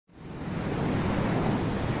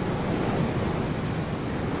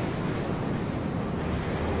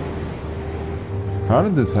How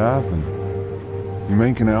did this happen? You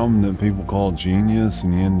make an album that people call genius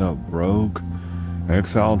and you end up broke,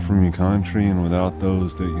 exiled from your country and without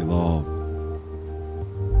those that you love.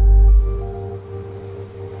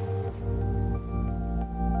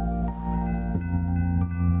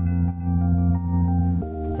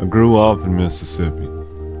 I grew up in Mississippi.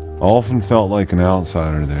 I often felt like an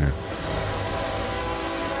outsider there.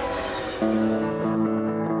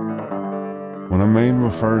 When I made my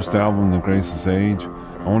first album, The Graceless Age,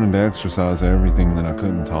 I wanted to exercise everything that I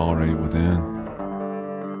couldn't tolerate within.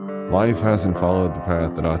 Life hasn't followed the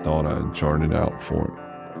path that I thought I had charted out for it.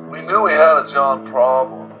 We knew we had a John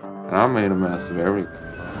problem. And I made a mess of everything.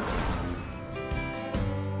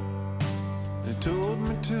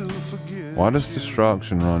 Why does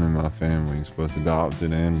destruction run in my families, both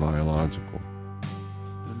adopted and biological?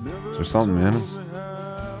 Is there something in us?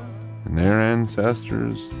 In their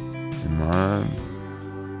ancestors? In mine?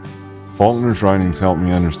 Faulkner's writings helped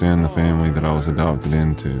me understand the family that I was adopted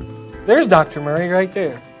into. There's Dr. Murray right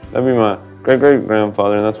there. That'd be my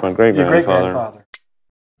great-great-grandfather, and that's my great-grandfather. Your great-grandfather.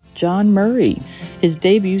 John Murray. His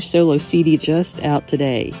debut solo CD just out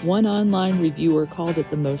today. One online reviewer called it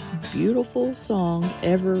the most beautiful song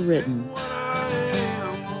ever written.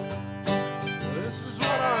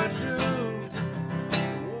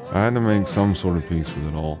 I had to make some sort of peace with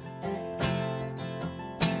it all.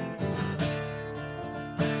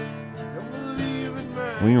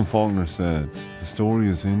 William Faulkner said, "The story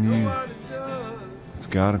is in you. It's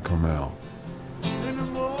got to come out."